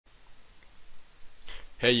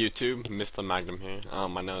Hey YouTube, Mr. Magnum here. I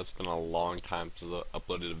know it's been a long time since I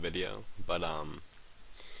uploaded a video, but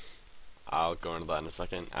I'll go into that in a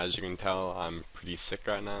second. As you can tell, I'm pretty sick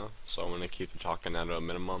right now, so I'm gonna keep the talking at a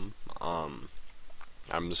minimum. I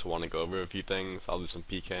just want to go over a few things. I'll do some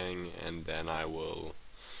PKing, and then I will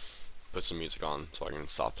put some music on so I can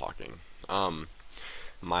stop talking.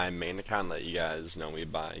 My main account that you guys know me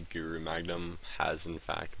by, GuruMagnum, has in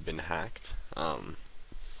fact been hacked.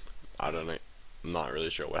 I don't know. I'm not really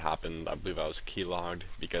sure what happened. I believe I was keylogged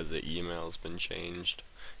because the email's been changed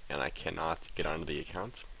and I cannot get onto the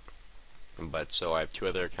account. But so I have two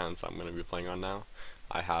other accounts I'm going to be playing on now.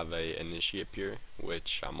 I have a Initiate Peer,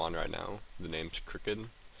 which I'm on right now. The name's Crooked.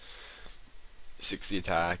 60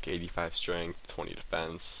 attack, 85 strength, 20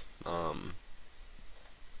 defense.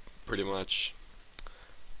 Pretty much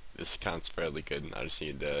this account's fairly good. I just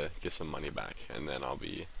need to get some money back and then I'll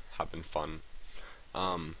be having fun.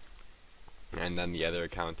 And then the other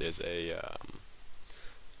account is an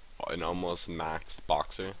almost maxed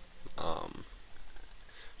boxer,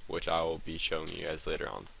 which I will be showing you guys later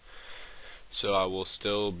on. So I will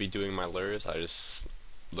still be doing my lures. I just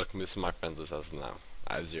this is my friends list as of now.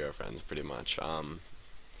 I have 0 friends pretty much.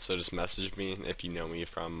 So just message me if you know me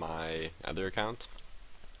from my other account,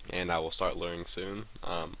 and I will start luring soon.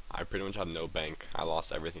 I pretty much have no bank. I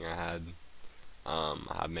lost everything I had. I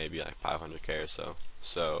have maybe like 500k or so.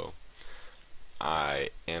 So I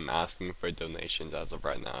am asking for donations as of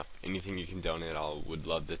right now. Anything you can donate, I would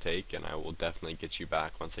love to take, and I will definitely get you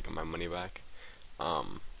back once I get my money back. I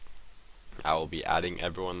will be adding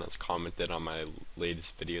everyone that's commented on my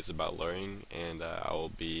latest videos about luring, and I will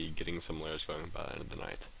be getting some lures going by the end of the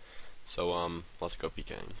night. So let's go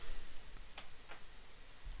PKing.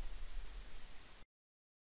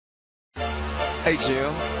 Hey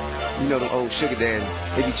Jim, you know them old sugar daddy,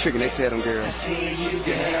 they be tricking, they tell them girls, I said you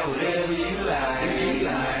can have whatever you like.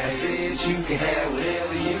 I said you can have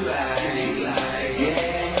whatever you like.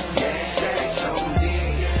 Yeah, stacks on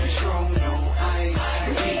me, Patron on ice.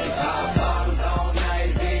 We can pop bottles all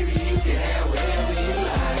night, baby, you can have whatever you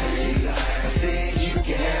like. I said you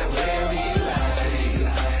can have whatever you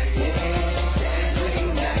like. Yeah, late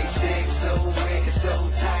night sex, so wet and so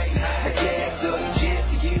tight. I gas up the jet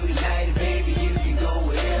for you tonight, and baby, you can go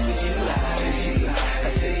wherever you like. I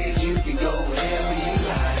said you can go wherever you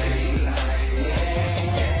like. Yeah.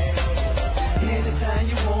 Anytime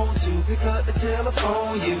you want to, pick up the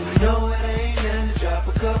telephone. You know it ain't nothing to drop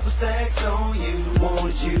a couple stacks on you. Want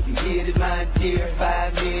it, you can get it, my dear.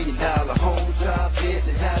 $5 million home drop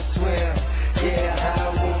business, I swear. Yeah, I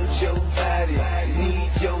want your body,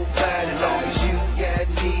 need your body. Long as you got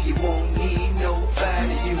me, you won't need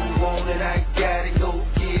nobody. You want it, I got it, go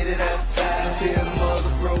get it, I buy it. Tell the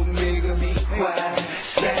mother bro nigga be quiet.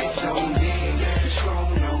 Stacks on me,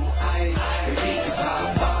 Patron on ice. And we can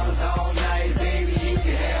pop bottles all night, baby, you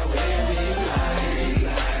can have whatever you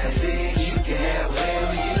like. I said you can have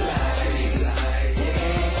whatever you like.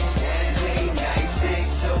 Yeah, late night sex,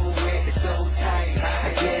 so wet and so tight.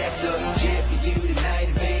 I gas up the jet for you tonight,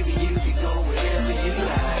 and baby, you can go wherever you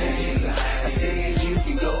like. I said you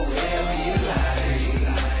can go wherever you like.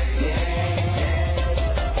 Yeah.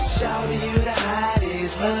 Shawty, you the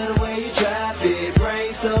hottest, love the way you drop it.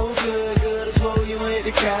 Brain so good, good as swore you went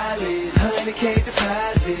to college. 100k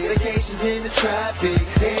deposit, vacations in the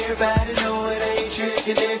tropics. Everybody know it ain't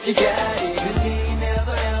tricking if you got it. But you ain't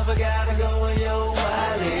never ever gotta go in your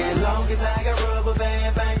wallet. Long as I got rubber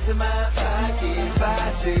band banks in my pocket.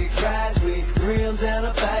 5'6" rides with rims and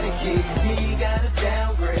a body kit. You ain't gotta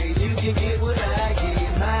downgrade, you can get what I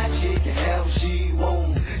get. My chick can have what she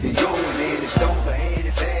want, and going in the store for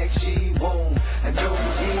any bag she want. I know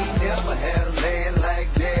you ain't never had a man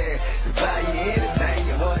like that to buy you anything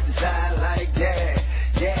your heart desire like that.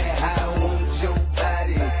 Yeah, I want your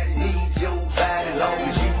body, need your body. Long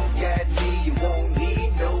as you got me, you won't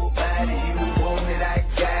need nobody. You want it, I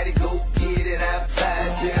got it, go get it, I buy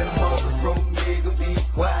it. Tell the mother broke nigga be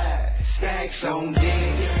quiet. Stacks on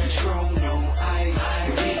deck, Patron on ice.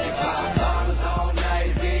 And we can pop bottles all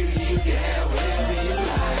night, baby, you can have whatever you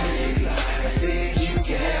like. I said you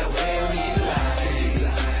can have whatever you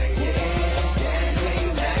like. Yeah,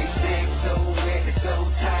 late night sex, so wet and so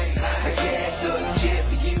tight. I gas up the jet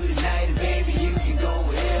for you tonight, and baby, you can go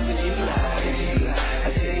wherever you like. I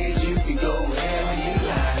said you can go wherever you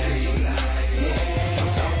like. Yeah, I'm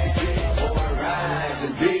talking big boy rides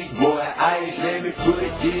and big boy ice. Let me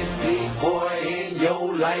put this big boy in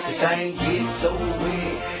your life. The thing gets so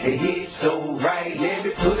wet, it hits so right. Let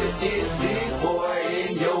me put this big boy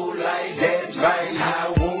in your life. That's right,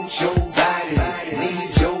 I want your body,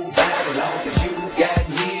 need your body. Long as you got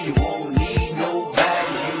me, you won't need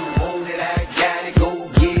nobody. You want it, I got it, go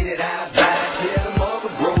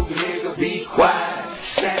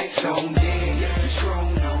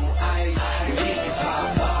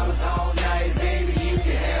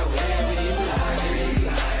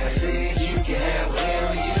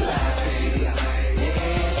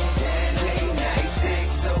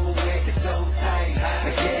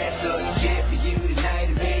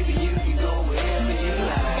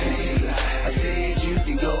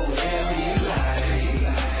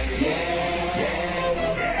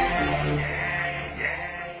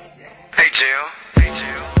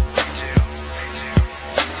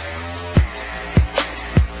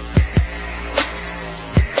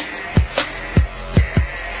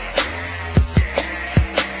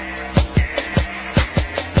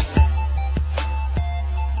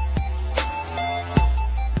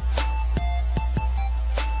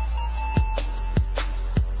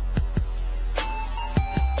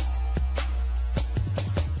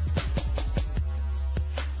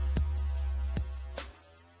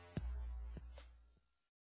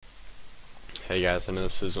Hey guys, I know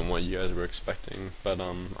this isn't what you guys were expecting, but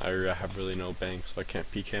I have really no bank, so I can't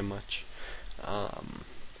PK much. Um,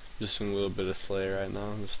 just doing a little bit of Slay right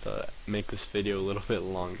now, just to make this video a little bit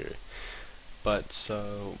longer. But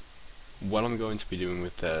so, what I'm going to be doing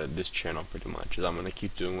with this channel pretty much is I'm going to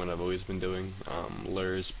keep doing what I've always been doing,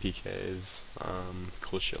 lures, PKs,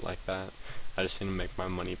 cool shit like that. I just need to make my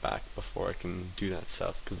money back before I can do that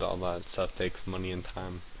stuff, because all that stuff takes money and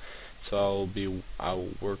time. So I'll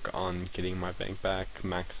work on getting my bank back,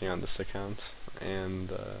 maxing on this account,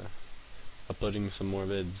 and uploading some more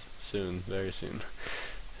vids soon, very soon.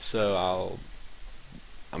 So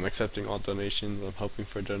I'm accepting all donations. I'm hoping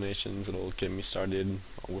for donations. It'll get me started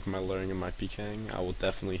with my learning and my PKing. I will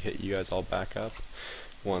definitely hit you guys all back up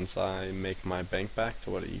once I make my bank back to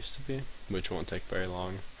what it used to be, which won't take very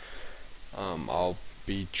long. I'll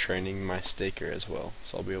be training my staker as well,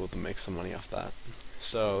 so I'll be able to make some money off that.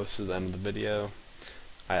 So this is the end of the video.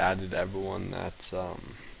 I added everyone that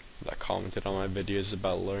commented on my videos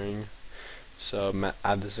about luring. So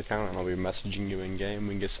add this account and I'll be messaging you in game.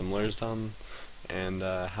 We can get some lures done and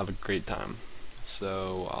have a great time.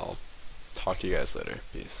 So I'll talk to you guys later.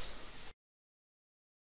 Peace.